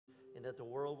and that the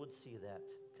world would see that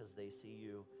because they see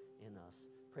you in us.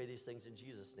 Pray these things in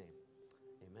Jesus' name.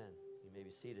 Amen. You may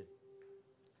be seated.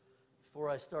 Before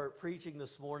I start preaching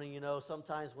this morning,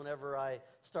 sometimes whenever I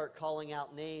start calling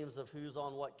out names of who's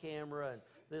on what camera and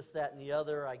this, that, and the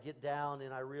other, I get down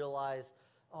and I realize,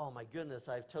 oh my goodness,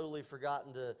 I've totally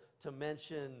forgotten to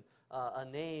mention a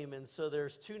name. And so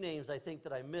there's two names I think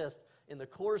that I missed in the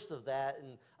course of that.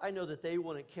 And I know that they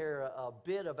wouldn't care a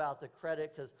bit about the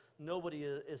credit because nobody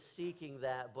is seeking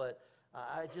that. But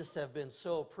I just have been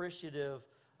so appreciative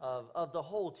of the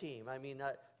whole team. I mean,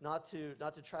 not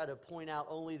to try to point out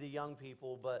only the young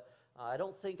people, but I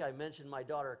don't think I mentioned my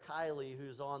daughter Kylie,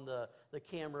 who's on the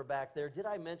camera back there. Did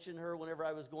I mention her whenever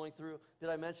I was going through? Did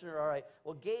I mention her? All right.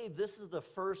 Well, Gabe, this is the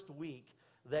first week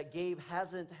that Gabe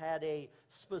hasn't had a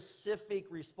specific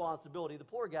responsibility. The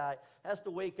poor guy has to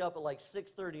wake up at like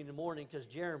 6:30 in the morning because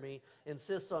Jeremy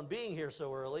insists on being here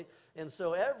so early. And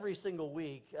so every single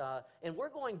week, and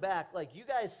we're going back, like you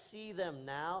guys see them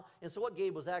now. And so what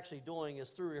Gabe was actually doing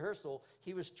is through rehearsal,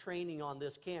 he was training on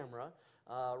this camera.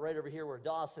 Right over here where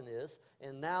Dawson is,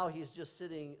 and now he's just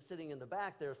sitting in the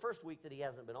back there. First week that he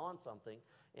hasn't been on something,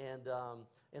 and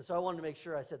so I wanted to make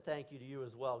sure I said thank you to you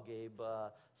as well, Gabe.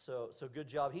 So good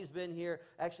job. He's been here.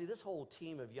 Actually, this whole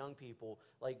team of young people,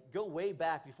 like go way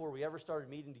back before we ever started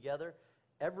meeting together.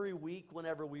 Every week,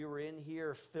 whenever we were in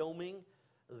here filming,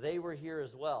 they were here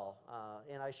as well.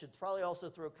 And I should probably also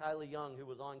throw Kylie Young, who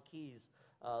was on keys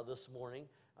this morning,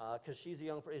 because she's a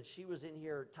young person, and she was in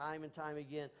here time and time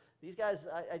again. These guys,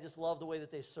 I just love the way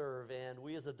that they serve, and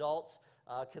we as adults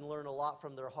can learn a lot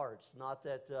from their hearts. Not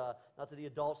that the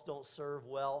adults don't serve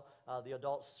well. The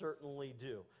adults certainly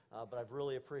do, but I've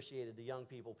really appreciated the young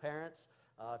people. Parents,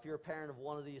 if you're a parent of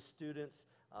one of these students,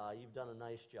 you've done a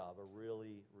nice job, a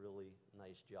really, really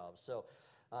nice job. So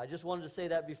I just wanted to say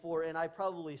that before, and I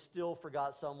probably still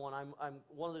forgot someone. I'm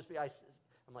one of those people,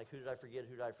 I'm like, who did I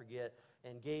forget?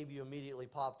 And Gabe, you immediately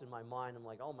popped in my mind. I'm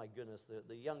like, oh my goodness,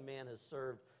 the young man has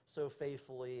served so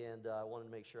faithfully, and I wanted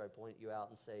to make sure I point you out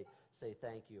and say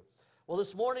thank you. Well,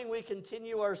 this morning we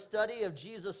continue our study of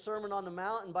Jesus' Sermon on the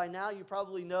Mount, and by now you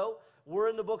probably know we're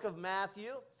in the book of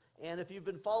Matthew, and if you've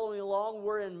been following along,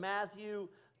 we're in Matthew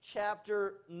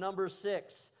chapter number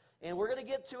 6, and we're going to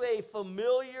get to a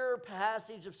familiar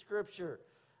passage of Scripture.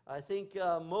 I think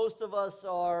most of us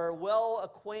are well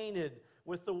acquainted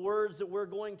with the words that we're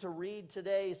going to read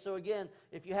today. So again,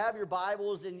 if you have your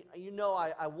Bibles, and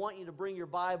I want you to bring your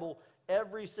Bible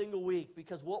every single week,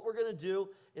 because what we're going to do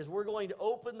is we're going to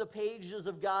open the pages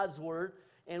of God's Word,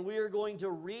 and we are going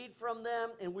to read from them,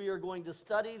 and we are going to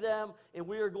study them, and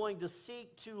we are going to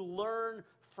seek to learn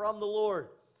from the Lord.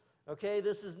 Okay,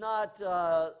 this is not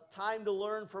time to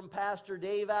learn from Pastor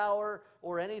Dave Hour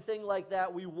or anything like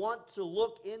that. We want to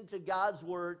look into God's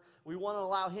Word. We want to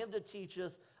allow Him to teach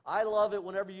us. I love it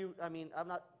whenever I'm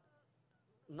not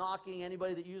knocking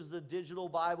anybody that uses the digital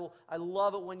Bible. I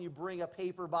love it when you bring a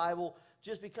paper Bible,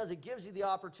 just because it gives you the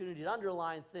opportunity to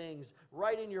underline things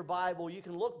right in your Bible. You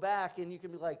can look back and you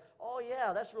can be like, oh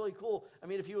yeah, that's really cool. I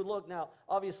mean, if you would look now,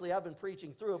 obviously I've been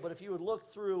preaching through it, but if you would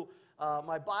look through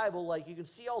my Bible, like you can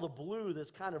see all the blue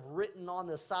that's kind of written on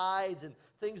the sides, and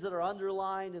things that are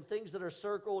underlined and things that are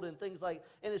circled and things like,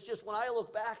 and it's just when I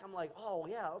look back, I'm like, oh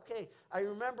yeah, okay, I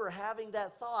remember having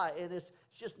that thought, and it's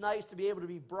just nice to be able to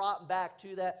be brought back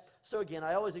to that. So again,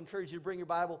 I always encourage you to bring your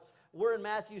Bible. We're in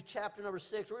Matthew chapter number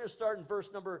 6. We're going to start in verse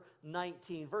number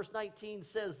 19. Verse 19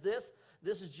 says this.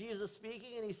 This is Jesus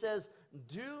speaking, and he says,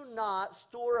 "Do not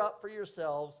store up for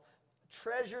yourselves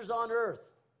treasures on earth,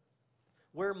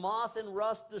 where moth and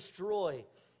rust destroy,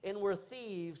 and where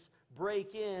thieves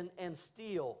break in and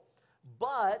steal.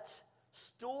 But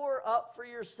store up for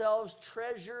yourselves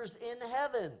treasures in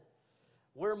heaven,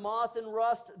 where moth and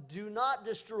rust do not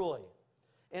destroy,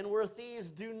 and where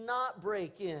thieves do not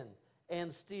break in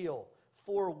and steal.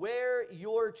 For where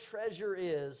your treasure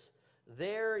is,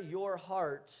 there your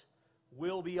heart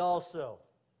will be also."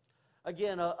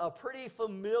 Again, a pretty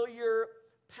familiar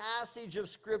passage of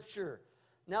Scripture.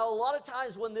 Now, a lot of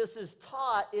times when this is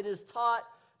taught, it is taught,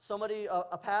 somebody,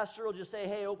 a pastor will just say,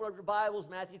 hey, open up your Bibles,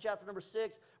 Matthew chapter number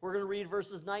 6. We're going to read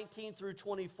verses 19 through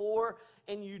 24.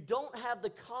 And you don't have the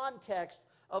context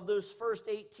of those first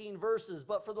 18 verses.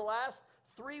 But for the last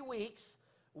 3 weeks,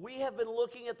 we have been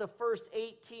looking at the first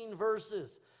 18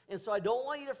 verses. And so I don't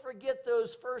want you to forget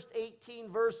those first 18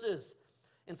 verses.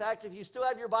 In fact, if you still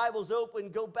have your Bibles open,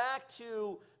 go back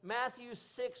to Matthew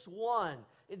 6:1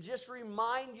 and just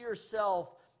remind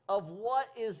yourself of what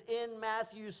is in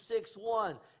Matthew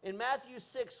 6:1. In Matthew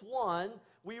 6:1,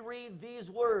 we read these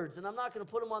words, and I'm not going to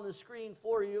put them on the screen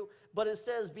for you, but it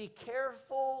says, "Be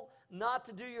careful not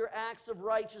to do your acts of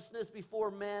righteousness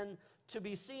before men to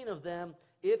be seen of them.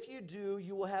 If you do,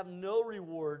 you will have no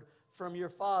reward from your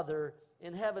Father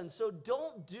in heaven. So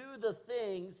don't do the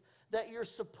things that you're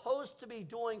supposed to be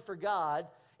doing for God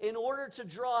in order to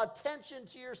draw attention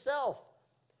to yourself.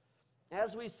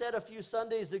 As we said a few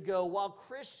Sundays ago, while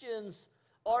Christians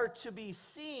are to be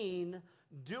seen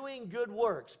doing good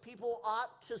works, people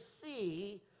ought to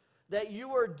see that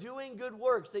you are doing good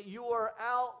works, that you are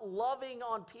out loving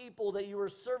on people, that you are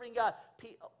serving God.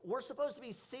 We're supposed to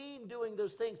be seen doing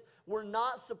those things. We're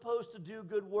not supposed to do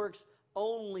good works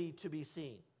only to be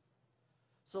seen.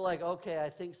 So like, okay, I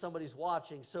think somebody's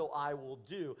watching, so I will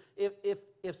do.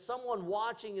 If someone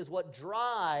watching is what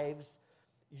drives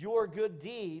your good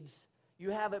deeds,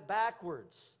 you have it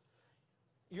backwards.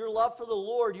 Your love for the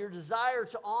Lord, your desire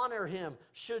to honor Him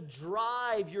should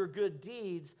drive your good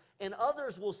deeds, and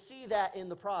others will see that in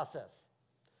the process.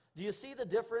 Do you see the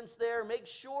difference there? Make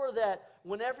sure that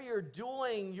whenever you're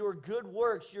doing your good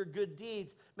works, your good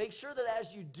deeds, make sure that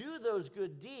as you do those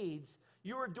good deeds,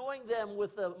 you are doing them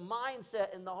with a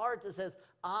mindset in the heart that says,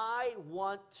 I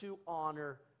want to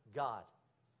honor God.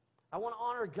 I want to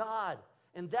honor God,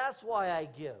 and that's why I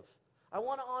give. I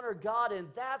want to honor God, and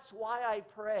that's why I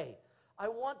pray. I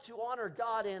want to honor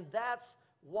God, and that's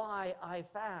why I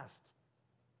fast.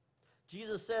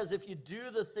 Jesus says if you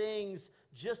do the things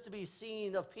just to be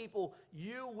seen of people,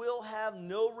 you will have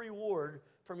no reward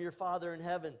from your Father in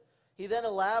heaven. He then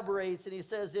elaborates, and he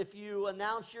says if you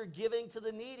announce your giving to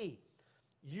the needy,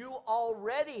 you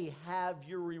already have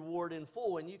your reward in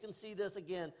full. And you can see this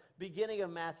again, beginning of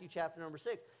Matthew chapter number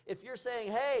 6. If you're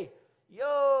saying, hey,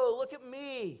 yo, look at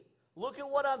me. Look at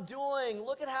what I'm doing.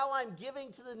 Look at how I'm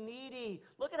giving to the needy.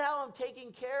 Look at how I'm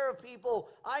taking care of people.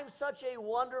 I'm such a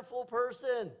wonderful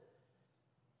person.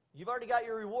 You've already got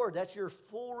your reward. That's your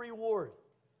full reward.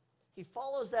 He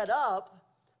follows that up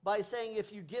by saying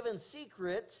if you give in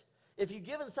secret, if you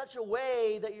give in such a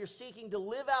way that you're seeking to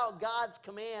live out God's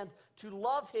command to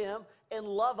love Him and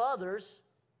love others,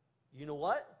 you know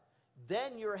what?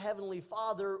 Then your heavenly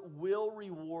Father will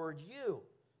reward you.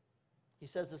 He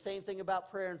says the same thing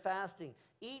about prayer and fasting.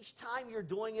 Each time you're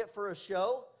doing it for a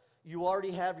show, you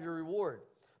already have your reward.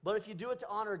 But if you do it to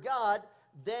honor God,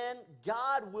 then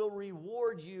God will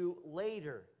reward you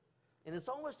later. And it's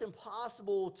almost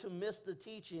impossible to miss the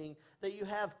teaching that you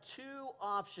have two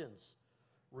options.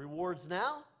 Rewards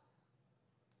now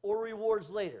or rewards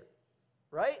later,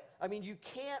 right? I mean, you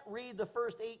can't read the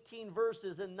first 18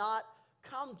 verses and not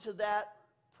come to that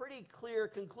pretty clear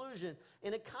conclusion.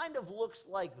 And it kind of looks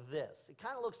like this. It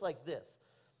kind of looks like this.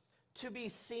 To be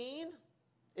seen,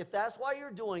 if that's why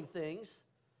you're doing things,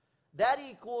 that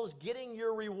equals getting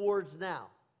your rewards now.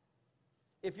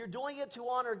 If you're doing it to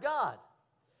honor God,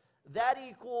 that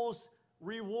equals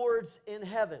rewards in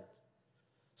heaven.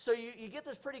 So you get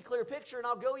this pretty clear picture, and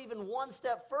I'll go even one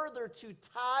step further to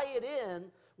tie it in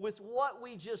with what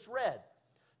we just read.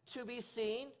 To be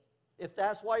seen, if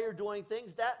that's why you're doing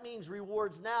things, that means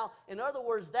rewards now. In other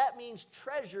words, that means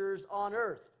treasures on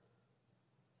earth.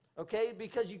 Okay?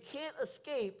 Because you can't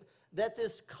escape that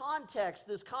this context,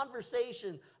 this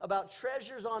conversation about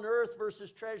treasures on earth versus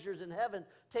treasures in heaven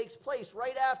takes place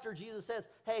right after Jesus says,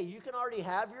 hey, you can already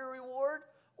have your reward,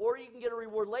 or you can get a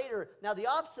reward later. Now, the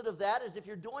opposite of that is if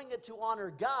you're doing it to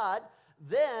honor God,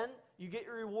 then you get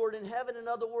your reward in heaven. In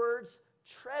other words,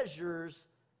 treasures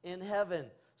in heaven.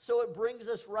 So it brings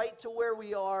us right to where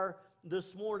we are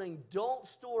this morning. Don't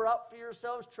store up for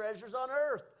yourselves treasures on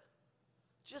earth.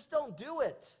 Just don't do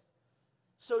it.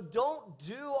 So don't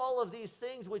do all of these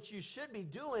things which you should be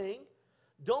doing.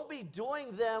 Don't be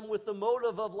doing them with the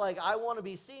motive of like, I want to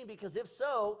be seen, because if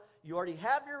so, you already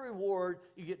have your reward,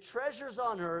 you get treasures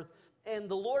on earth, and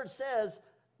the Lord says,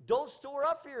 don't store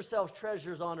up for yourselves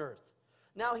treasures on earth.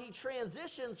 Now he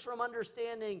transitions from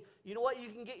understanding, you know what, you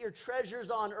can get your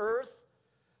treasures on earth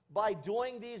by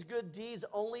doing these good deeds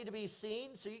only to be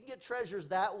seen, so you can get treasures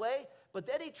that way, but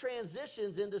then he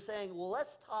transitions into saying, well,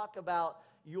 let's talk about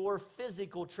your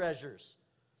physical treasures.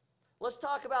 Let's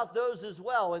talk about those as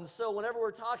well. And so whenever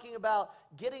we're talking about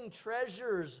getting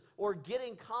treasures or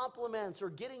getting compliments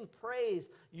or getting praise,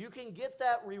 you can get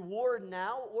that reward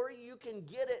now or you can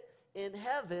get it in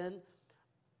heaven.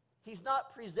 He's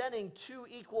not presenting two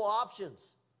equal options.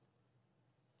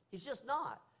 He's just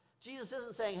not. Jesus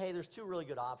isn't saying, hey, there's two really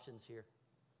good options here.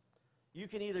 You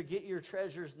can either get your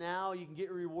treasures now, you can get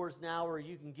your rewards now, or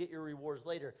you can get your rewards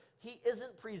later. He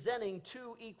isn't presenting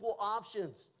two equal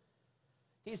options.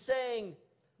 He's saying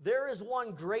there is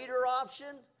one greater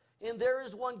option and there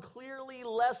is one clearly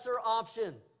lesser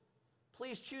option.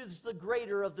 Please choose the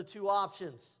greater of the two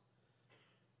options.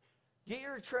 Get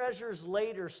your treasures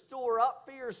later. Store up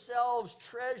for yourselves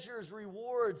treasures,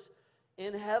 rewards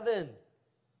in heaven.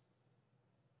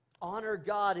 Honor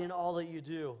God in all that you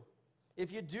do.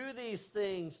 If you do these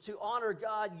things to honor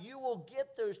God, you will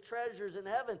get those treasures in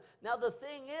heaven. Now the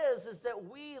thing is that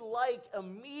we like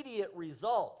immediate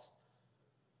results.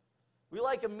 We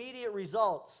like immediate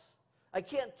results. I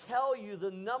can't tell you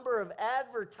the number of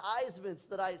advertisements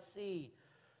that I see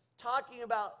talking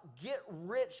about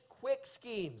get-rich-quick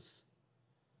schemes.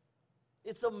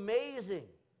 It's amazing.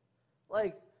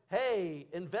 Like, hey,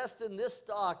 invest in this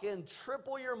stock and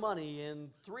triple your money in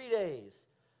 3 days.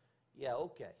 Yeah,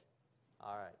 okay.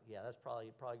 All right. Yeah, that's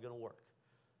probably going to work.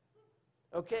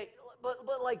 Okay, but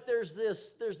like there's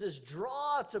this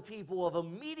draw to people of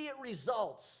immediate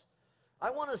results. I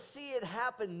want to see it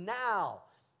happen now.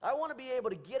 I want to be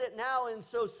able to get it now, and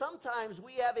so sometimes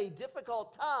we have a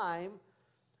difficult time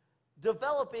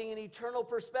developing an eternal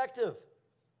perspective.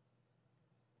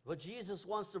 But Jesus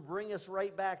wants to bring us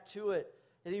right back to it.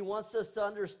 And he wants us to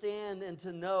understand and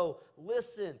to know,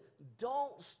 listen,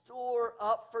 don't store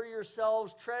up for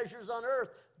yourselves treasures on earth.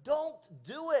 Don't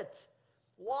do it.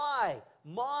 Why?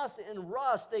 Moth and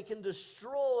rust, they can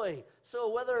destroy.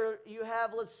 So whether you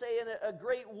have, let's say, a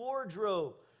great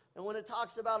wardrobe, and when it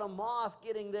talks about a moth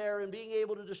getting there and being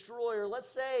able to destroy, or let's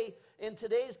say in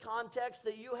today's context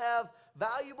that you have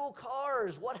valuable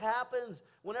cars, what happens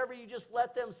whenever you just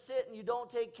let them sit and you don't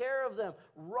take care of them?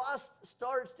 Rust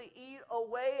starts to eat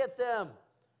away at them.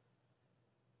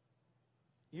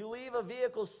 You leave a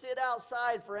vehicle sit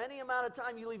outside for any amount of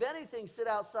time. You leave anything sit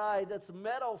outside that's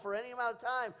metal for any amount of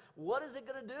time. What is it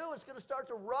going to do? It's going to start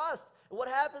to rust. And what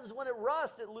happens when it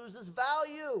rusts? It loses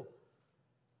value.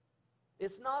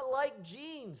 It's not like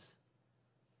jeans.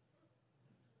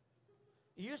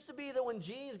 It used to be that when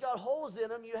jeans got holes in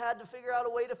them, you had to figure out a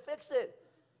way to fix it.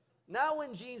 Now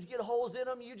when jeans get holes in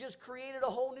them, you just created a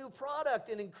whole new product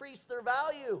and increased their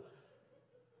value.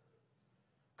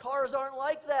 Cars aren't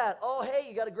like that. Oh, hey,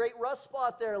 you got a great rust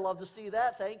spot there. Love to see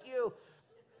that. Thank you.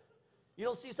 You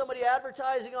don't see somebody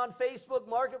advertising on Facebook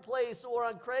Marketplace or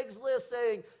on Craigslist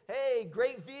saying, hey,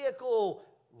 great vehicle,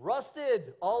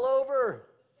 rusted all over,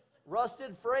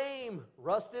 rusted frame,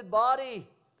 rusted body,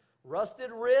 rusted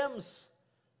rims.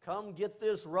 Come get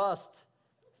this rust,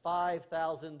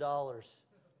 $5,000.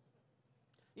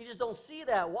 You just don't see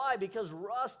that. Why? Because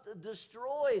rust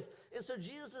destroys. And so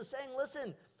Jesus is saying,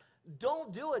 listen,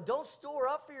 don't do it. Don't store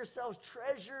up for yourselves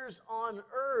treasures on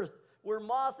earth where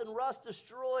moth and rust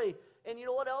destroy. And you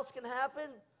know what else can happen?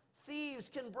 Thieves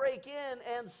can break in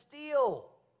and steal.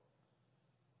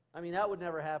 I mean, that would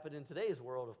never happen in today's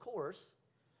world, of course.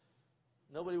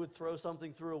 Nobody would throw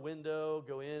something through a window,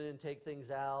 go in and take things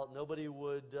out. Nobody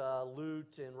would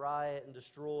loot and riot and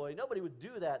destroy. Nobody would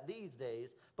do that these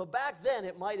days. But back then,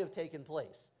 it might have taken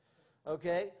place.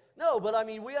 Okay? No, but I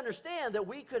mean, we understand that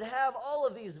we could have all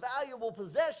of these valuable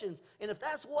possessions, and if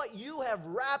that's what you have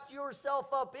wrapped yourself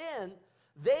up in,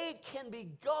 they can be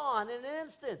gone in an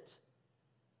instant.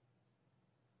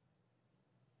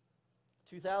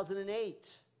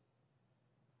 2008.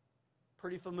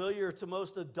 Pretty familiar to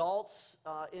most adults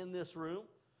in this room,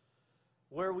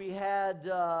 where we had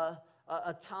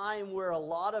a time where a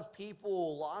lot of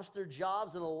people lost their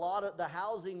jobs and a lot of the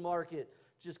housing market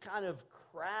just kind of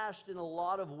crashed in a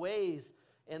lot of ways.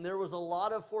 And there was a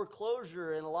lot of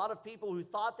foreclosure, and a lot of people who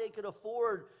thought they could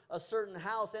afford a certain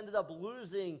house ended up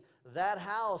losing that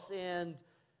house. And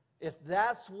if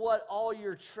that's what all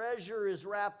your treasure is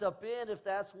wrapped up in, if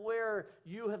that's where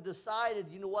you have decided,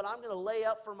 you know what, I'm going to lay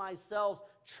up for myself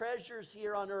treasures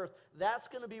here on earth, that's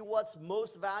going to be what's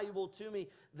most valuable to me,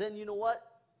 then you know what?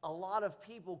 A lot of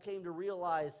people came to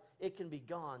realize it can be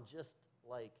gone just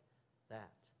like that.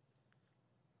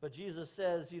 But Jesus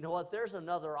says, you know what, there's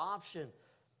another option.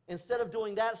 Instead of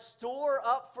doing that, store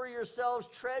up for yourselves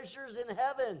treasures in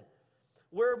heaven,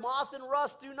 where moth and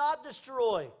rust do not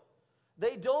destroy.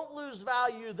 They don't lose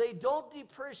value. They don't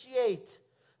depreciate.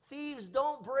 Thieves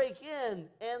don't break in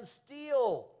and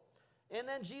steal. And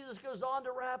then Jesus goes on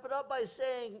to wrap it up by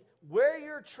saying, where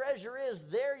your treasure is,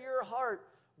 there your heart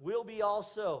will be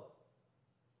also.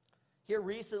 Here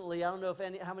recently, I don't know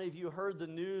how many of you heard the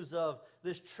news of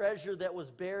this treasure that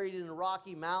was buried in the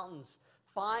Rocky Mountains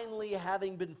finally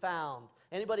having been found.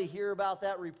 Anybody hear about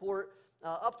that report?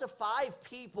 Up to 5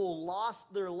 people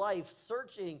lost their life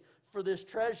searching for this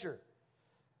treasure.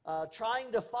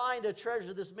 Trying to find a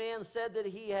treasure. This man said that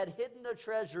he had hidden a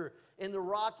treasure in the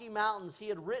Rocky Mountains. He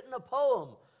had written a poem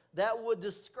that would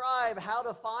describe how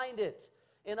to find it.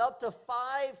 And up to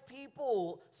 5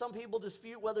 people, some people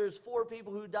dispute whether it's 4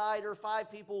 people who died or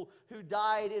 5 people who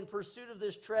died in pursuit of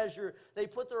this treasure. They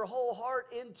put their whole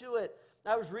heart into it.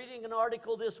 I was reading an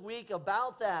article this week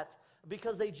about that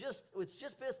because it's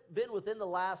just been within the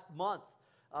last month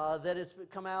that it's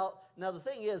come out. Now, the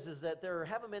thing is that there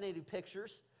haven't been any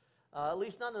pictures, at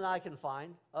least none that I can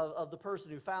find, of the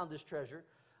person who found this treasure.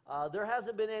 There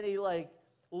hasn't been any,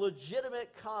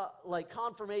 legitimate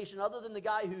confirmation other than the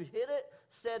guy who hid it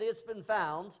said it's been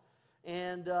found.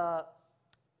 And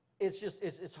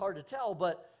it's hard to tell,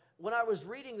 but when I was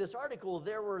reading this article,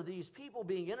 there were these people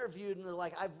being interviewed, and they're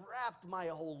like, I've wrapped my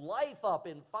whole life up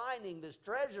in finding this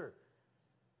treasure.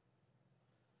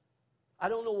 I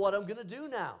don't know what I'm going to do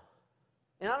now.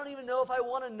 And I don't even know if I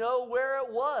want to know where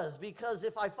it was, because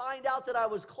if I find out that I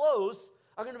was close,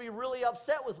 I'm going to be really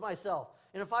upset with myself.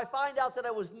 And if I find out that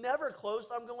I was never close,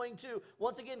 I'm going to,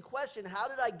 once again, question, how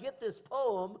did I get this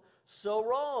poem so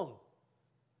wrong?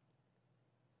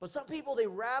 But some people, they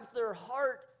wrap their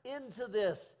heart into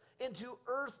this, into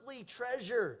earthly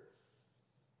treasure.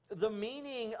 The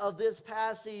meaning of this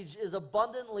passage is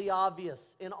abundantly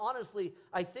obvious. And honestly,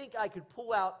 I think I could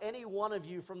pull out any one of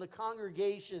you from the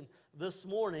congregation this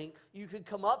morning. You could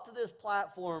come up to this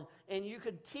platform and you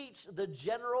could teach the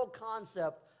general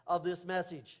concept of this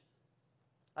message.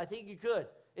 I think you could.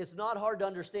 It's not hard to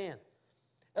understand.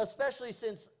 Especially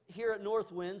since here at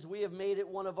Northwinds, we have made it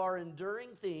one of our enduring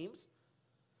themes.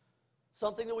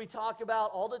 Something that we talk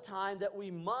about all the time, that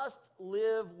we must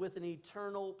live with an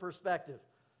eternal perspective.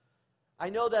 I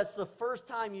know that's the first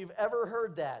time you've ever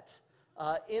heard that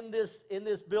in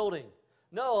this building.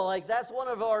 No, that's one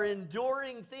of our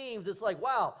enduring themes. It's like,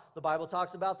 wow, the Bible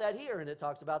talks about that here, and it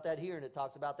talks about that here, and it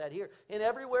talks about that here. And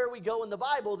everywhere we go in the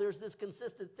Bible, there's this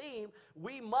consistent theme.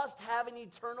 We must have an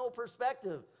eternal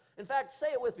perspective. In fact, say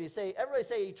it with me. Everybody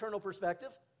say eternal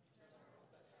perspective.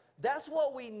 That's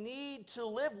what we need to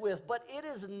live with, but it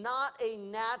is not a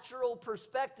natural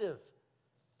perspective.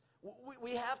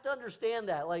 We have to understand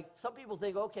that. Some people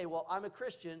think, okay, well, I'm a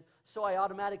Christian, so I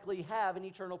automatically have an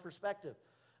eternal perspective.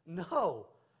 No,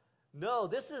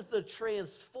 this is the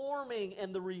transforming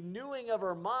and the renewing of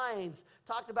our minds,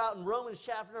 talked about in Romans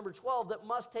chapter number 12, that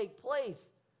must take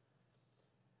place.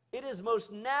 It is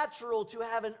most natural to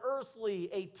have an earthly,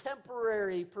 a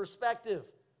temporary perspective.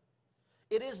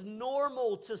 It is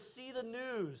normal to see the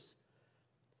news.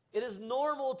 It is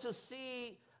normal to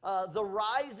see the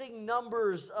rising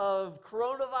numbers of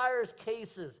coronavirus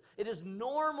cases. It is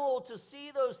normal to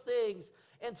see those things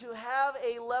and to have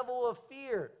a level of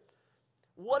fear.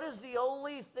 What is the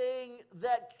only thing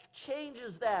that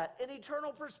changes that? An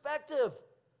eternal perspective.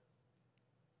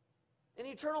 An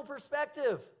eternal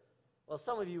perspective. Well,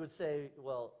 some of you would say,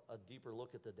 well, a deeper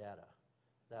look at the data.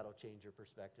 That'll change your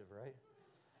perspective, right?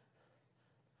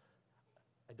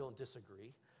 I don't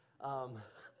disagree.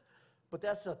 But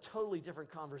that's a totally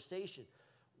different conversation.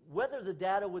 Whether the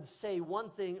data would say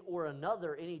one thing or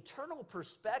another, an eternal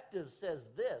perspective says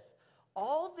this: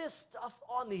 all this stuff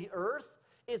on the earth,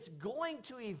 it's going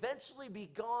to eventually be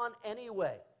gone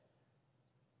anyway.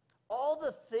 All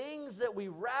the things that we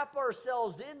wrap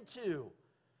ourselves into,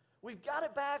 we've got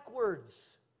it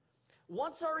backwards.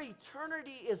 Once our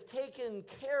eternity is taken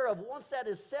care of, once that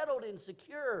is settled and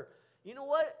secure, you know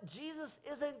what? Jesus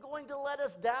isn't going to let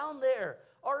us down there.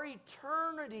 Our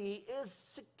eternity is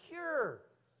secure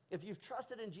if you've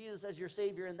trusted in Jesus as your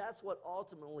Savior, and that's what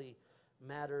ultimately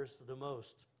matters the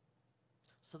most.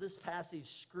 So this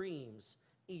passage screams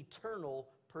eternal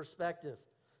perspective.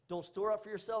 Don't store up for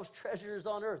yourselves treasures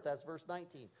on earth. That's verse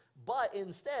 19. But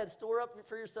instead, store up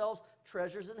for yourselves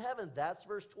treasures in heaven. That's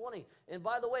verse 20. And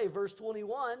by the way, verse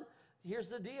 21, here's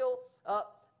the deal.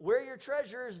 Where your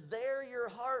treasure is, there your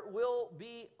heart will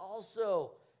be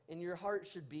also. And your heart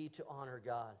should be to honor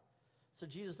God. So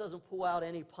Jesus doesn't pull out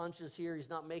any punches here. He's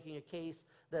not making a case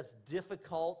that's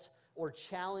difficult or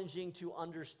challenging to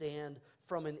understand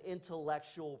from an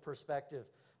intellectual perspective.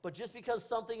 But just because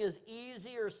something is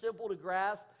easy or simple to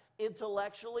grasp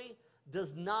intellectually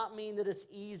does not mean that it's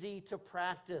easy to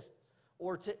practice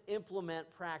or to implement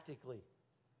practically.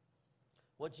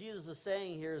 What Jesus is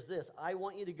saying here is this: I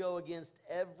want you to go against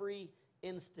every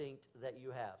instinct that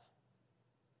you have.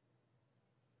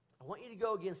 I want you to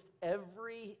go against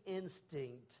every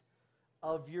instinct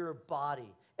of your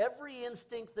body. Every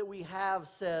instinct that we have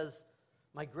says,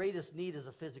 my greatest need is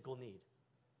a physical need.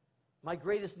 My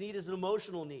greatest need is an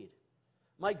emotional need.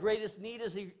 My greatest need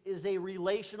is a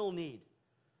relational need.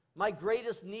 My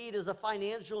greatest need is a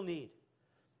financial need.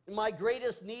 My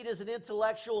greatest need is an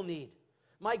intellectual need.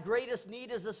 My greatest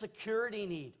need is a security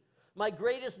need. My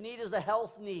greatest need is a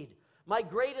health need. My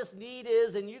greatest need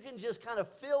is, and you can just kind of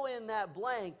fill in that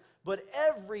blank, but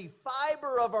every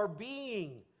fiber of our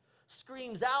being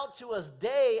screams out to us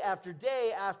day after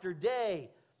day after day,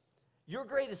 Your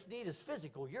greatest need is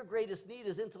physical. Your greatest need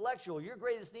is intellectual. Your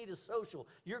greatest need is social.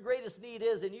 Your greatest need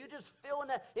is, and you just feel in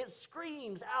that, it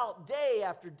screams out day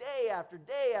after day after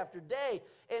day after day.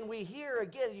 And we hear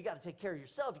again, you got to take care of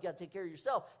yourself. You got to take care of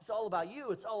yourself. It's all about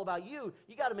you. It's all about you.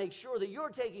 You got to make sure that you're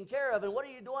taken care of. And what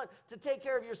are you doing to take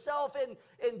care of yourself?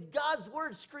 And God's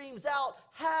word screams out,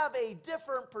 have a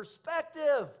different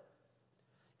perspective.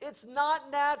 It's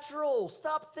not natural.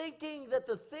 Stop thinking that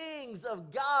the things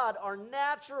of God are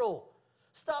natural.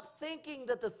 Stop thinking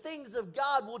that the things of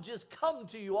God will just come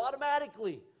to you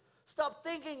automatically. Stop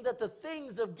thinking that the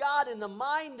things of God and the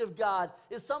mind of God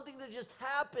is something that just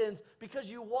happens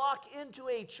because you walk into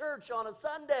a church on a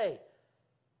Sunday.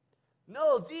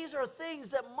 No, these are things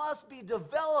that must be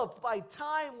developed by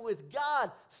time with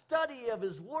God, study of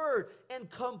His Word,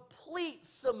 and complete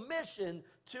submission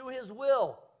to His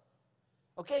will.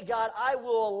 Okay, God, I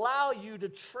will allow you to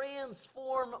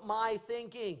transform my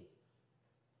thinking.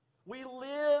 We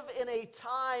live in a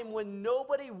time when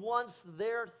nobody wants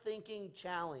their thinking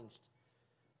challenged.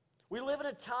 We live in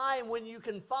a time when you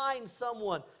can find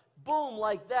someone, boom,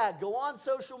 like that, go on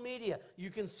social media.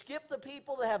 You can skip the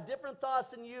people that have different thoughts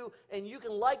than you, and you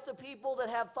can like the people that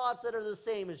have thoughts that are the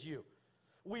same as you.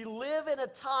 We live in a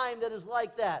time that is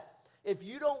like that. If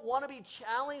you don't want to be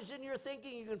challenged in your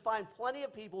thinking, you can find plenty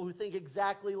of people who think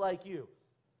exactly like you.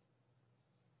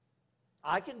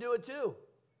 I can do it too.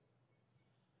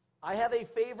 I have a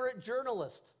favorite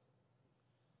journalist.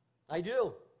 I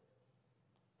do.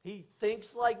 He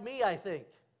thinks like me, I think.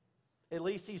 At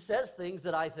least he says things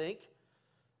that I think.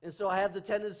 And so I have the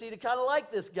tendency to kind of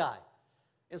like this guy.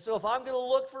 And so if I'm going to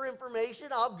look for information,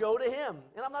 I'll go to him.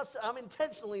 And I'm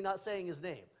intentionally not saying his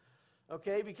name.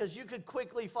 Okay, because you could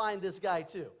quickly find this guy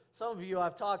too. Some of you,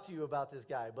 I've talked to you about this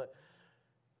guy, but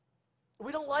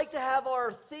we don't like to have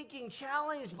our thinking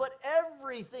challenged, but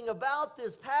everything about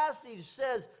this passage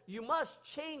says you must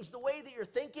change the way that you're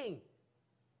thinking.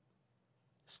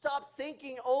 Stop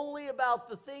thinking only about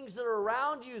the things that are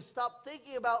around you. Stop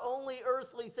thinking about only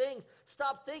earthly things.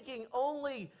 Stop thinking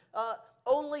only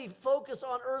focus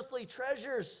on earthly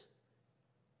treasures.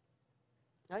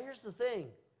 Now here's the thing.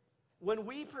 When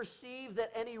we perceive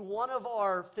that any one of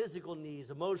our physical needs,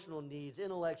 emotional needs,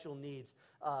 intellectual needs,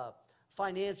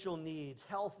 financial needs,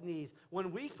 health needs,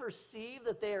 when we perceive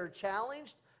that they are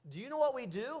challenged, do you know what we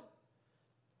do?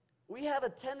 We have a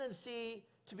tendency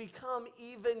to become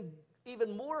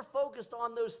even more focused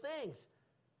on those things.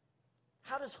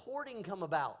 How does hoarding come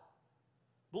about?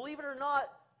 Believe it or not,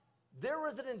 there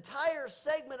was an entire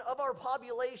segment of our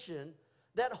population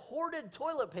that hoarded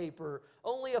toilet paper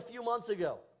only a few months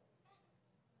ago.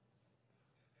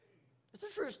 It's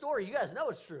a true story. You guys know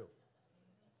it's true.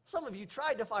 Some of you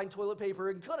tried to find toilet paper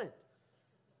and couldn't.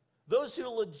 Those who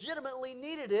legitimately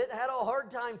needed it had a hard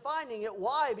time finding it.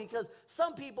 Why? Because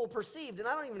some people perceived, and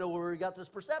I don't even know where we got this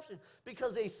perception,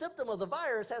 because a symptom of the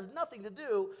virus has nothing to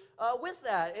do with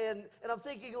that. And I'm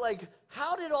thinking, like,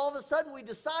 how did all of a sudden we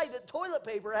decide that toilet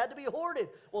paper had to be hoarded?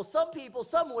 Well, some people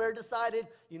somewhere decided,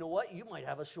 you know what, you might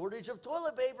have a shortage of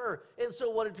toilet paper. And so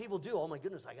what did people do? Oh my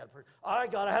goodness, I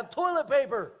got to have toilet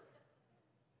paper.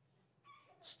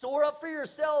 Store up for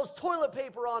yourselves toilet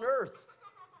paper on earth.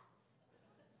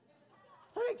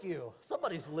 Thank you.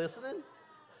 Somebody's listening.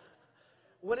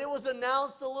 When it was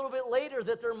announced a little bit later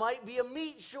that there might be a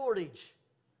meat shortage,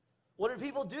 what did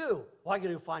people do? Well, I got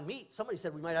to find meat. Somebody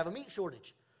said we might have a meat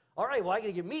shortage. All right, well, I got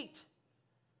to get meat.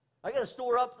 I got to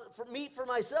store up meat for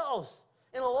myself.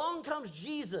 And along comes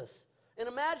Jesus. And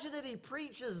imagine that he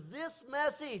preaches this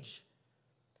message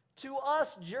to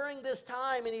us during this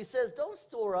time, and he says, don't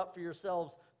store up for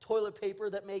yourselves toilet paper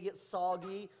that may get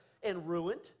soggy and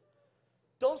ruined.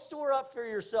 Don't store up for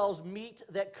yourselves meat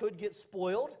that could get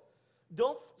spoiled.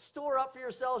 Don't store up for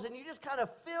yourselves, and you just kind of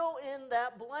fill in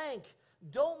that blank.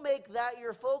 Don't make that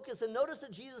your focus. And notice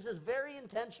that Jesus is very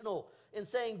intentional in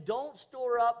saying, don't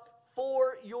store up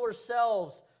for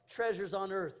yourselves treasures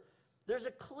on earth. There's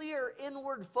a clear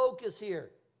inward focus here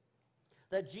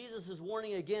that Jesus is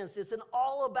warning against. It's an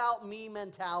all about me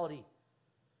mentality.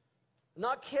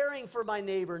 Not caring for my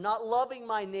neighbor, not loving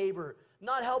my neighbor,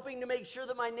 not helping to make sure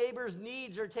that my neighbor's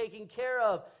needs are taken care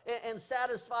of and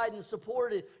satisfied and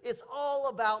supported. It's all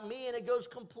about me, and it goes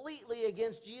completely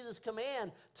against Jesus'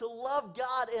 command to love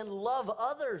God and love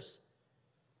others.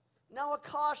 Now, a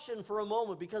caution for a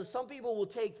moment, because some people will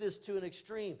take this to an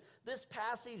extreme. This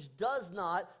passage does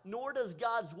not, nor does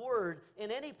God's word in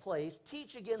any place,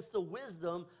 teach against the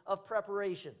wisdom of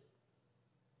preparation.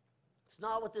 It's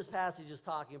not what this passage is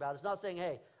talking about. It's not saying,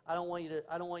 hey, I don't want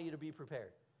you to be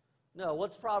prepared. No,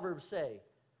 what's Proverbs say?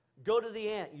 Go to the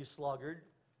ant, you sluggard.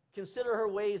 Consider her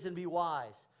ways and be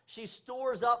wise. She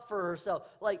stores up for herself.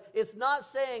 Like, it's not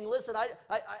saying, listen,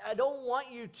 I don't want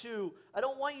you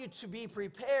to be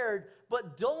prepared,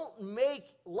 but don't make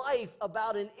life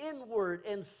about an inward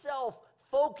and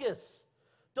self-focus.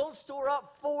 Don't store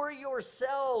up for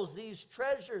yourselves these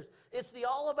treasures. It's the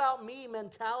all about me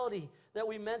mentality that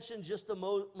we mentioned just a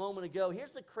moment ago.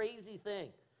 Here's the crazy thing.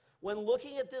 When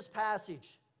looking at this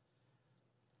passage,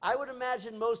 I would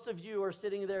imagine most of you are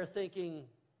sitting there thinking,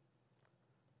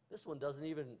 this one doesn't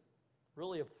even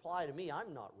really apply to me.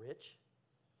 I'm not rich.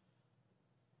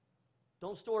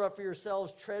 Don't store up for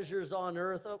yourselves treasures on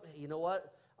earth. Oh, you know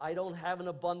what? I don't have an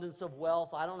abundance of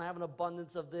wealth. I don't have an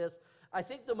abundance of this. I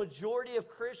think the majority of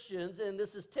Christians, and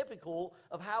this is typical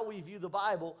of how we view the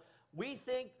Bible, we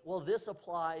think, well, this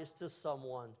applies to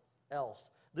someone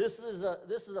else. This is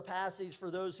a passage for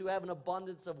those who have an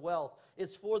abundance of wealth.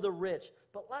 It's for the rich.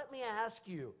 But let me ask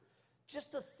you,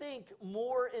 just to think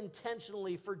more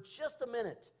intentionally for just a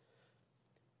minute.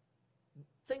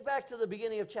 Think back to the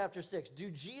beginning of chapter 6.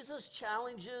 Do Jesus'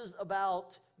 challenges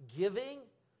about giving,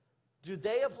 do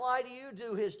they apply to you?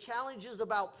 Do his challenges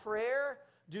about prayer,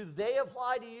 do they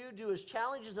apply to you? Do his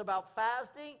challenges about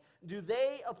fasting, do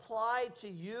they apply to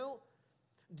you?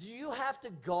 Do you have to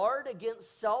guard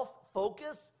against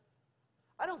self-focus?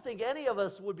 I don't think any of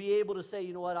us would be able to say,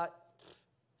 you know what,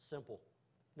 simple,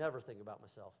 never think about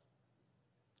myself.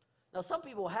 Now, some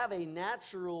people have a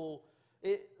natural,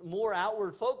 more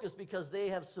outward focus because they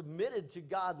have submitted to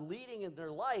God leading in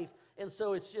their life, and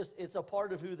so it's a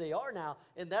part of who they are now,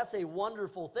 and that's a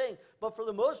wonderful thing. But for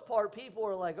the most part, people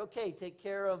are like, okay, take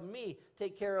care of me,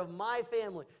 take care of my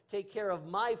family, take care of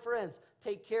my friends,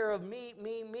 take care of me,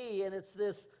 and it's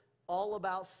this all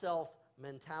about self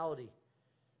mentality.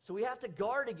 So we have to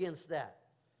guard against that.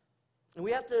 And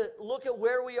we have to look at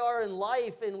where we are in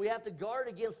life, and we have to guard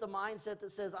against the mindset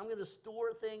that says, I'm going to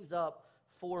store things up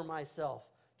for myself.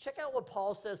 Check out what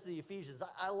Paul says to the Ephesians.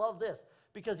 I love this,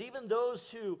 because even those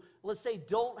who, let's say,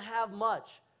 don't have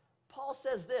much, Paul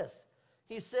says this.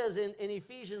 He says in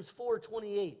Ephesians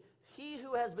 4:28, he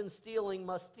who has been stealing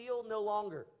must steal no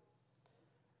longer,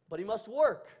 but he must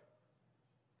work.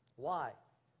 Why?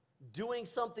 Doing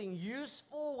something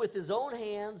useful with his own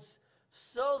hands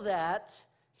so that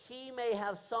he may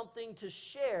have something to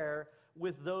share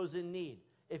with those in need.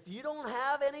 If you don't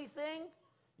have anything,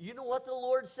 you know what the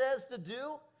Lord says to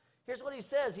do? Here's what he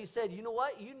says. He said, you know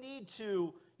what? You need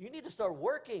to start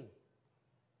working.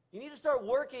 You need to start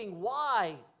working.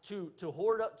 Why? To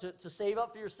hoard up, to save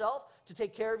up for yourself, to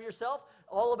take care of yourself.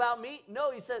 All about me? No,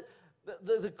 he said,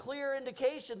 the clear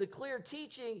indication, the clear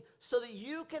teaching, so that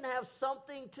you can have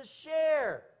something to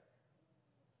share.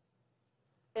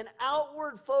 An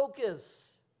outward focus.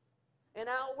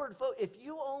 If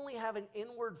you only have an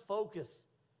inward focus,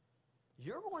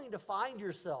 you're going to find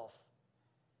yourself,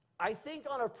 I think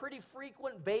on a pretty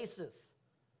frequent basis,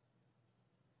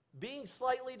 being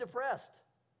slightly depressed.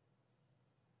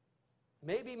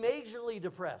 Maybe majorly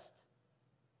depressed.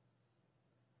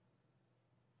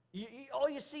 All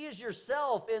you see is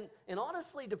yourself, and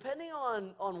honestly, depending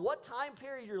on what time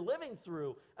period you're living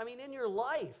through, I mean, in your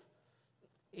life,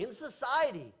 in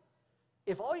society,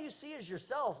 if all you see is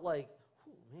yourself, like,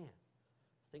 man,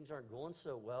 things aren't going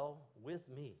so well with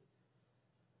me.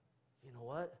 You know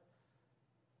what?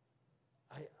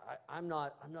 I'm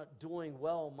not doing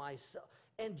well myself.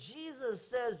 And Jesus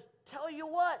says, tell you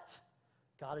what,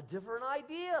 got a different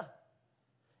idea.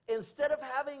 Instead of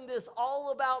having this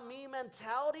all about me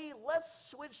mentality, let's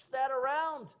switch that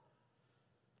around.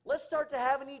 Let's start to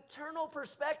have an eternal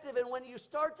perspective. And when you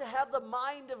start to have the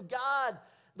mind of God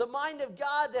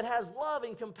that has love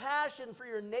and compassion for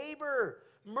your neighbor,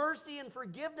 mercy and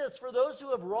forgiveness for those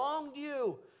who have wronged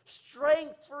you,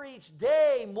 strength for each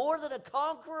day, more than a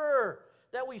conqueror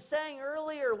that we sang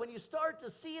earlier. When you start to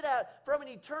see that from an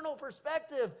eternal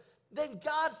perspective, then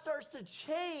God starts to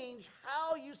change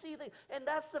how you see things. And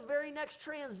that's the very next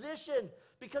transition.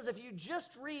 Because if you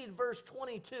just read verse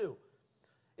 22,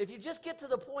 if you just get to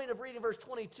the point of reading verse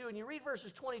 22, and you read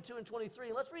verses 22 and 23,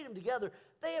 and let's read them together,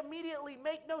 they immediately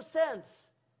make no sense,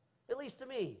 at least to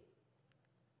me.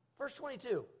 Verse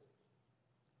 22,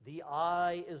 the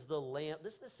eye is the lamp.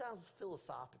 This sounds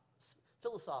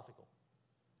philosophical.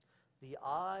 The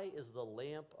eye is the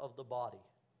lamp of the body.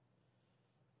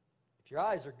 If your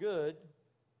eyes are good,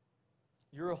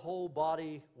 your whole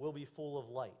body will be full of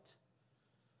light.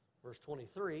 Verse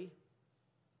 23,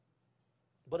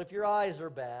 but if your eyes are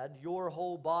bad, your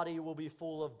whole body will be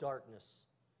full of darkness.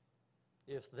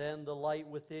 If then the light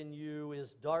within you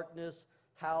is darkness,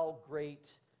 how great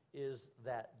is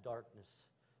that darkness?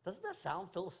 Doesn't that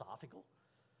sound philosophical?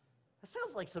 That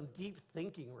sounds like some deep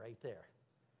thinking right there.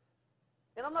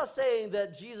 And I'm not saying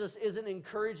that Jesus isn't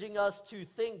encouraging us to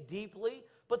think deeply,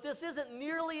 but this isn't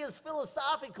nearly as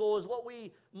philosophical as what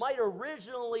we might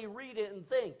originally read it and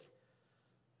think.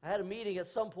 I had a meeting at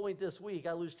some point this week.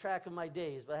 I lose track of my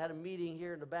days, but I had a meeting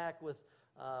here in the back with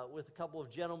a couple of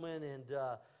gentlemen,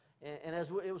 and as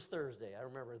it was Thursday. I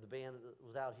remember the band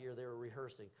was out here; they were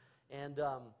rehearsing, and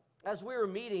as we were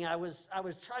meeting, I was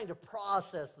trying to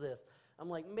process this. I'm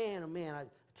like, man, oh man, I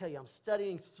tell you, I'm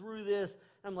studying through this.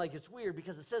 I'm like, it's weird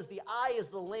because it says the eye is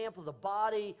the lamp of the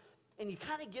body, and you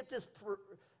kind of get this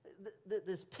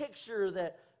picture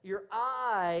that your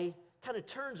eye kind of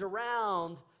turns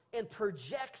around and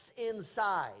projects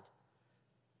inside.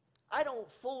 I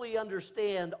don't fully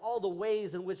understand all the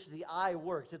ways in which the eye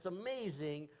works. It's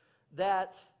amazing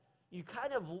that you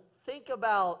kind of think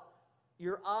about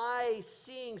your eye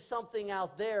seeing something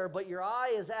out there, but your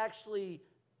eye is actually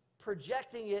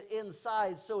projecting it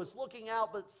inside, so it's looking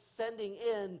out but sending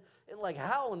in, and like,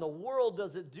 how in the world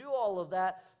does it do all of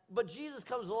that? But Jesus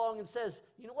comes along and says,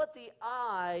 you know what? The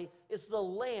eye is the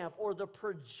lamp or the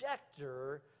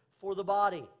projector for the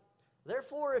body.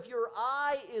 Therefore, if your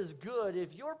eye is good,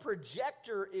 if your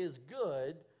projector is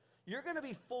good, you're going to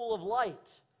be full of light.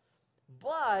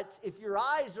 But if your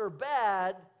eyes are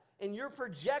bad and your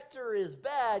projector is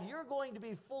bad, you're going to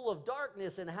be full of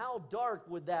darkness. And how dark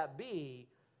would that be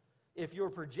if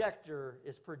your projector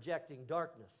is projecting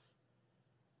darkness?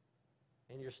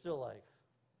 And you're still like,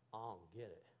 I don't get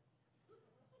it.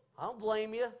 I don't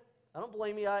blame you. I don't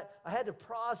blame you. I had to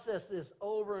process this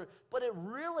over, but it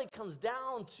really comes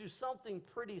down to something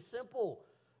pretty simple.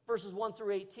 Verses 1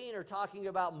 through 18 are talking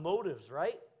about motives,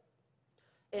 right?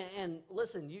 And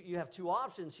listen, you have two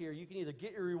options here. You can either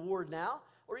get your reward now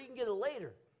or you can get it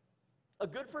later. A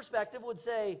good perspective would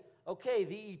say, okay,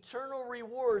 the eternal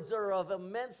rewards are of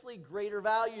immensely greater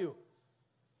value.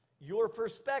 Your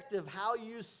perspective, how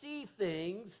you see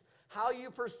things, how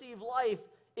you perceive life,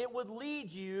 it would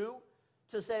lead you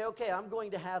to say, okay, I'm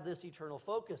going to have this eternal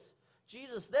focus.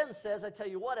 Jesus then says, I tell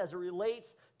you what, as it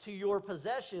relates to your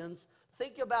possessions,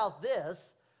 think about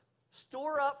this.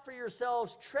 Store up for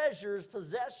yourselves treasures,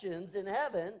 possessions in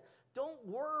heaven. Don't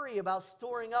worry about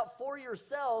storing up for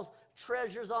yourselves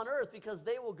treasures on earth because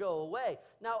they will go away.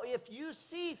 Now, if you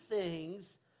see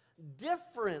things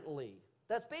differently,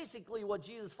 that's basically what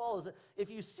Jesus follows. If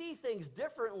you see things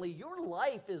differently, your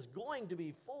life is going to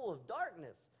be full of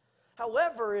darkness.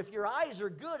 However, if your eyes are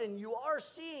good and you are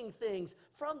seeing things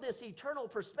from this eternal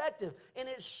perspective and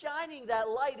it's shining that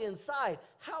light inside,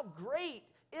 how great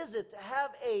is it to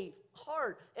have a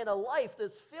heart and a life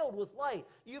that's filled with light?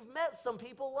 You've met some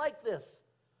people like this.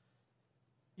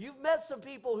 You've met some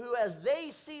people who, as they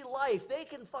see life, they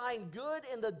can find good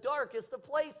in the darkest of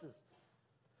places.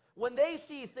 When they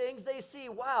see things, they see,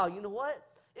 wow, you know what?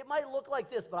 It might look like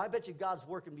this, but I bet you God's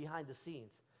working behind the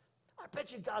scenes. I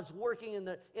bet you God's working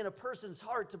in a person's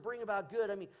heart to bring about good.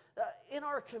 I mean, in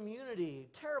our community,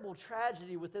 terrible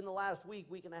tragedy within the last week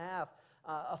and a half.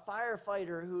 A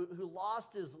firefighter who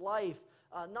lost his life,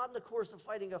 not in the course of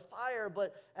fighting a fire,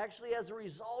 but actually as a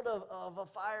result of a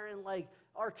fire, and like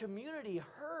our community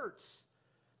hurts.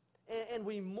 And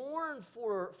we mourn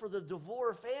for the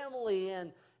DeVore family,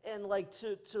 and like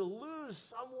to lose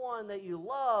someone that you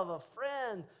love, a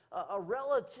friend, a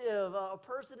relative, a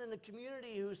person in the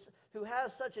community who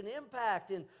has such an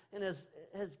impact and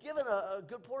has given a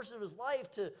good portion of his life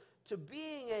to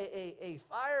being a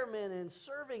fireman and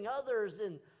serving others,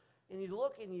 and you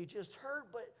look and you just hurt.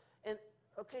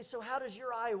 Okay, so how does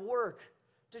your eye work?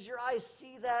 Does your eye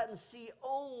see that and see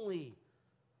only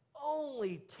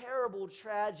terrible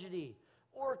tragedy?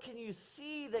 Or can you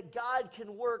see that God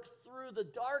can work through the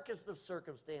darkest of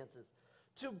circumstances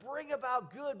to bring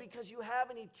about good because you have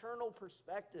an eternal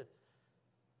perspective?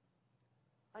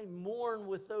 I mourn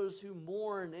with those who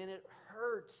mourn, and it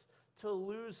hurts to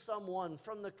lose someone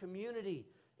from the community.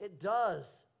 It does.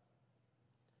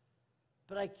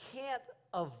 But I can't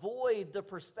avoid the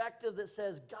perspective that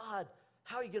says, God,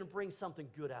 how are you going to bring something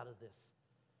good out of this?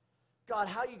 God,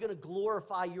 how are you going to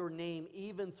glorify your name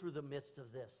even through the midst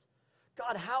of this?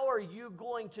 God, how are you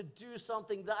going to do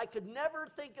something that I could never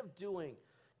think of doing?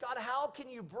 God, how can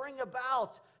you bring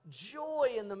about joy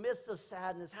in the midst of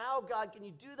sadness? How, God, can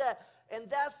you do that? And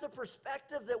that's the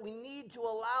perspective that we need to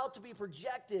allow to be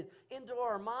projected into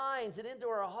our minds and into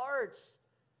our hearts.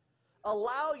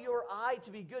 Allow your eye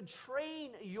to be good.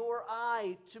 Train your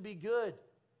eye to be good.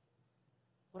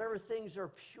 Whatever things are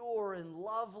pure and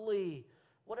lovely,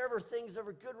 whatever things are of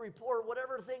a good report,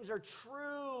 whatever things are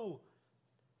true,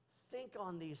 think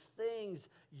on these things.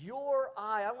 Your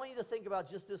eye, I want you to think about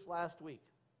just this last week.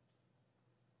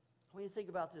 I want you to think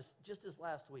about this just this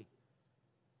last week.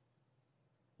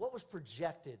 What was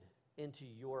projected into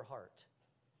your heart?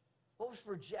 What was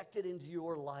projected into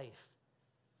your life?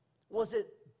 Was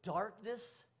it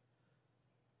darkness,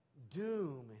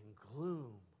 doom, and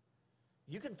gloom?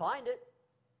 You can find it.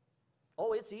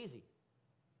 Oh, it's easy.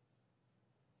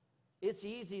 It's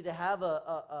easy to have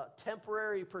a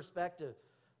temporary perspective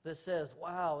that says,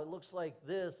 wow, it looks like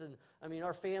this. And I mean,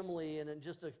 our family, and in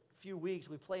just a few weeks,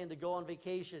 we plan to go on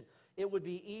vacation. It would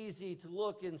be easy to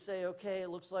look and say, okay,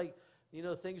 it looks like,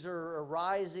 things are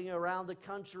rising around the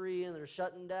country, and they're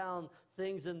shutting down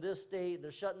things in this state, and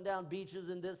they're shutting down beaches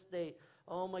in this state.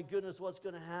 Oh my goodness, what's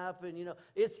going to happen?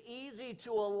 It's easy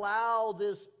to allow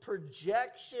this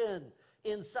projection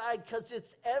inside because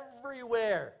it's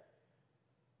everywhere.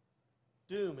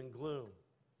 Doom and gloom.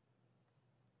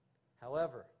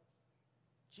 However,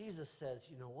 Jesus says,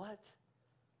 you know what?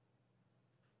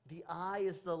 The eye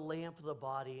is the lamp of the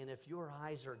body, and if your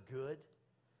eyes are good,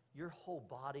 your whole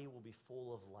body will be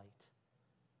full of light.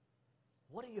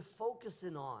 What are you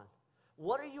focusing on?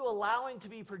 What are you allowing to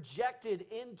be projected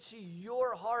into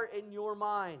your heart and your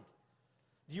mind?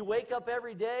 Do you wake up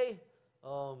every day?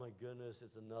 Oh my goodness,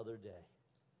 it's another day.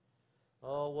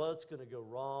 Oh, what's going to go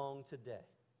wrong today?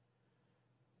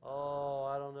 Oh,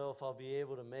 I don't know if I'll be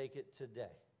able to make it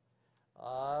today.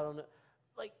 I don't know.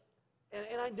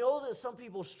 And I know that some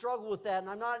people struggle with that, and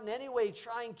I'm not in any way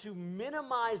trying to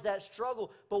minimize that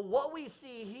struggle, but what we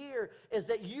see here is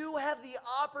that you have the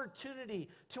opportunity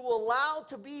to allow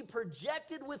to be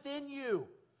projected within you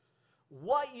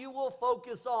what you will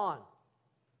focus on.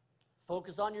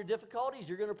 Focus on your difficulties,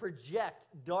 you're going to project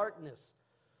darkness.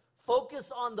 Focus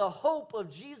on the hope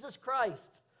of Jesus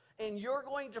Christ, and you're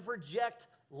going to project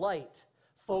light.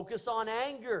 Focus on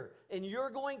anger, and you're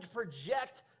going to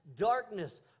project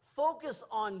darkness. Focus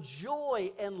on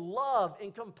joy and love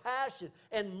and compassion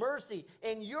and mercy,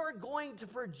 and you're going to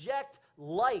project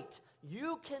light.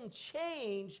 You can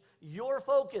change your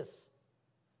focus.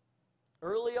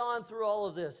 Early on through all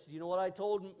of this, you know what I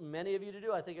told many of you to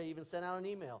do? I think I even sent out an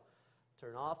email.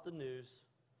 Turn off the news,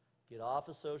 get off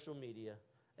of social media,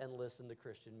 and listen to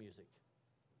Christian music.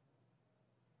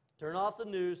 Turn off the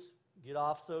news, get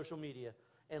off social media,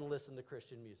 and listen to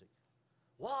Christian music.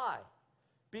 Why?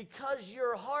 Because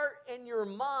your heart and your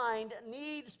mind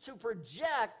needs to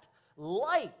project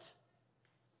light.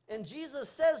 And Jesus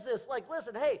says this,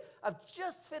 listen, hey, I've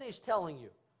just finished telling you.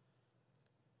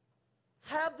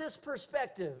 Have this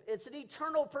perspective. It's an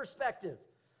eternal perspective.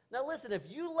 Now listen, if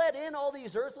you let in all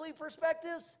these earthly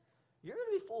perspectives, you're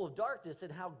going to be full of darkness,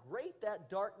 and how great that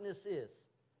darkness is.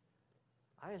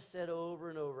 I have said over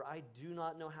and over, I do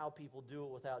not know how people do it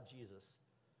without Jesus.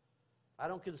 I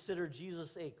don't consider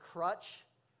Jesus a crutch.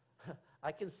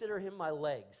 I consider him my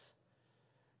legs.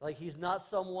 He's not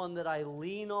someone that I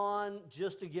lean on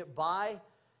just to get by.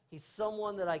 He's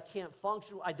someone that I can't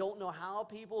function with. I don't know how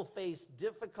people face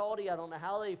difficulty. I don't know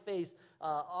how they face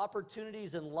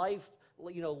opportunities in life,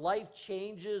 life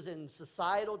changes and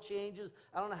societal changes.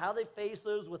 I don't know how they face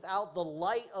those without the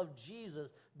light of Jesus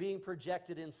being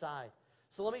projected inside.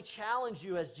 So let me challenge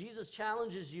you as Jesus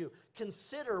challenges you.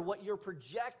 Consider what you're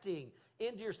projecting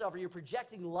into yourself. Are you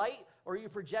projecting light, or are you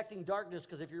projecting darkness?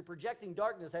 Because if you're projecting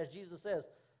darkness, as Jesus says,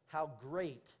 how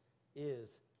great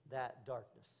is that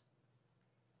darkness?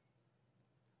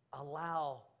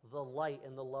 Allow the light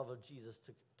and the love of Jesus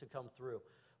to come through.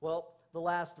 Well, the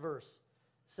last verse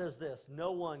says this: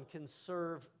 no one can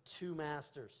serve two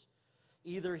masters.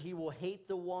 Either he will hate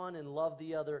the one and love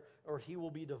the other, or he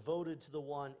will be devoted to the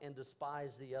one and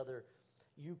despise the other.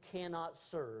 You cannot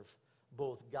serve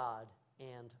both God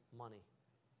and money.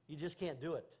 You just can't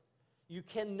do it. You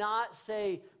cannot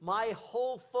say, my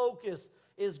whole focus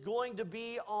is going to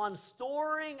be on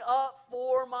storing up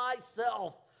for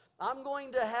myself. I'm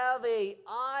going to have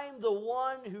I'm the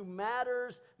one who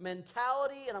matters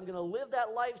mentality, and I'm going to live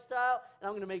that lifestyle, and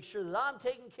I'm going to make sure that I'm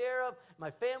taken care of,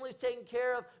 my family's taken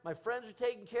care of, my friends are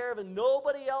taken care of, and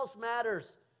nobody else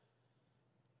matters.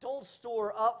 Don't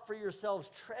store up for yourselves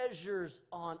treasures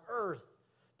on earth,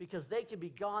 because they can be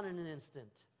gone in an instant.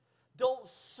 Don't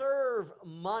serve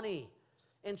money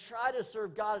and try to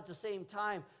serve God at the same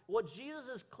time. What Jesus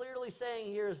is clearly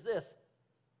saying here is this: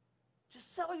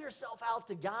 just sell yourself out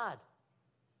to God.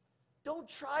 Don't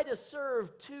try to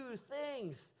serve two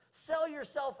things. Sell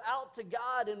yourself out to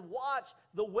God and watch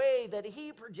the way that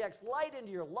he projects light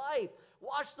into your life.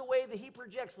 Watch the way that he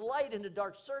projects light into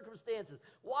dark circumstances.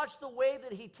 Watch the way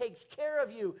that he takes care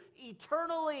of you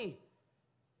eternally.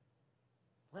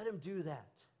 Let him do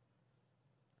that.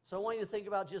 So I want you to think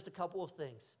about just a couple of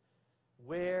things.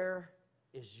 Where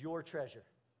is your treasure?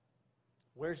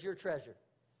 Where's your treasure?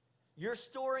 You're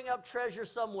storing up treasure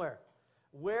somewhere.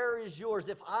 Where is yours?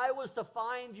 If I was to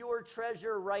find your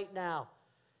treasure right now,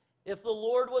 if the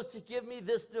Lord was to give me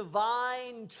this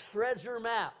divine treasure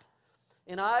map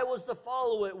and I was to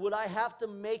follow it, would I have to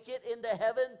make it into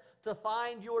heaven to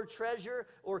find your treasure?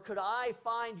 Or could I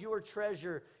find your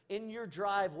treasure in your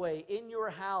driveway, in your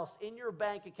house, in your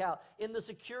bank account, in the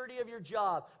security of your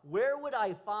job? Where would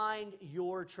I find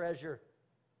your treasure?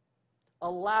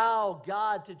 Allow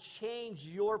God to change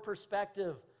your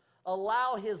perspective.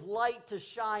 Allow His light to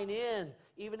shine in,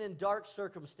 even in dark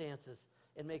circumstances,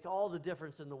 and make all the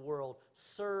difference in the world.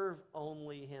 Serve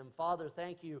only Him. Father,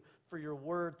 thank you for your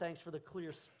word. Thanks for the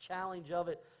clear challenge of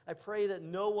it. I pray that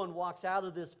no one walks out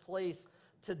of this place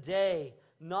today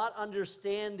not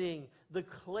understanding the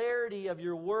clarity of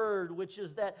your word, which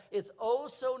is that it's oh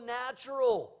so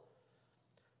natural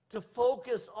to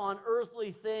focus on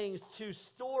earthly things, to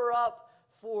store up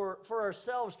for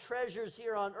ourselves treasures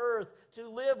here on earth, to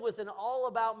live with an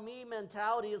all-about-me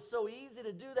mentality. It's so easy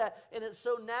to do that, and it's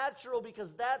so natural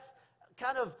because that's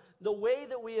kind of the way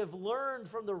that we have learned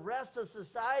from the rest of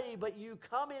society. But you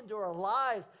come into our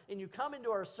lives, and you come into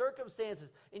our circumstances,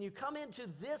 and you come into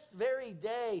this very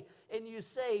day, and you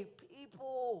say,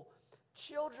 people,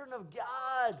 children of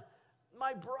God,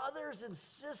 my brothers and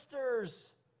sisters,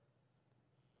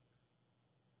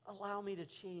 allow me to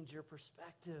change your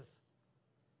perspective.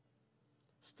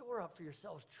 Store up for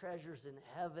yourselves treasures in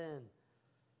heaven.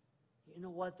 You know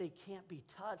what? They can't be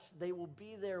touched. They will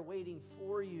be there waiting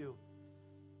for you.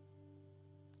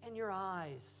 And your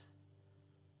eyes.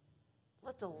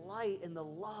 Let the light and the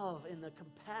love and the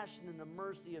compassion and the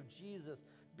mercy of Jesus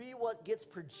be what gets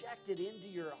projected into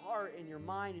your heart and your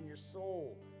mind and your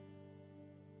soul.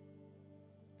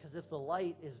 Because if the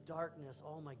light is darkness,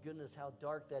 oh my goodness, how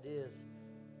dark that is.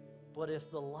 But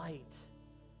if the light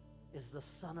is the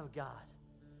Son of God,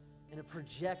 and it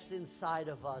projects inside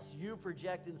of us, you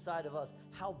project inside of us,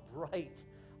 how bright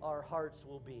our hearts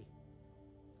will be.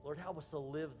 Lord, help us to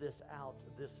live this out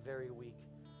this very week.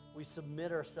 We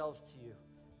submit ourselves to you.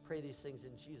 Pray these things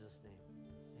in Jesus' name.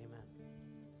 Amen.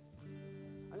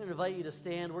 I'm going to invite you to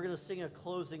stand. We're going to sing a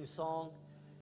closing song.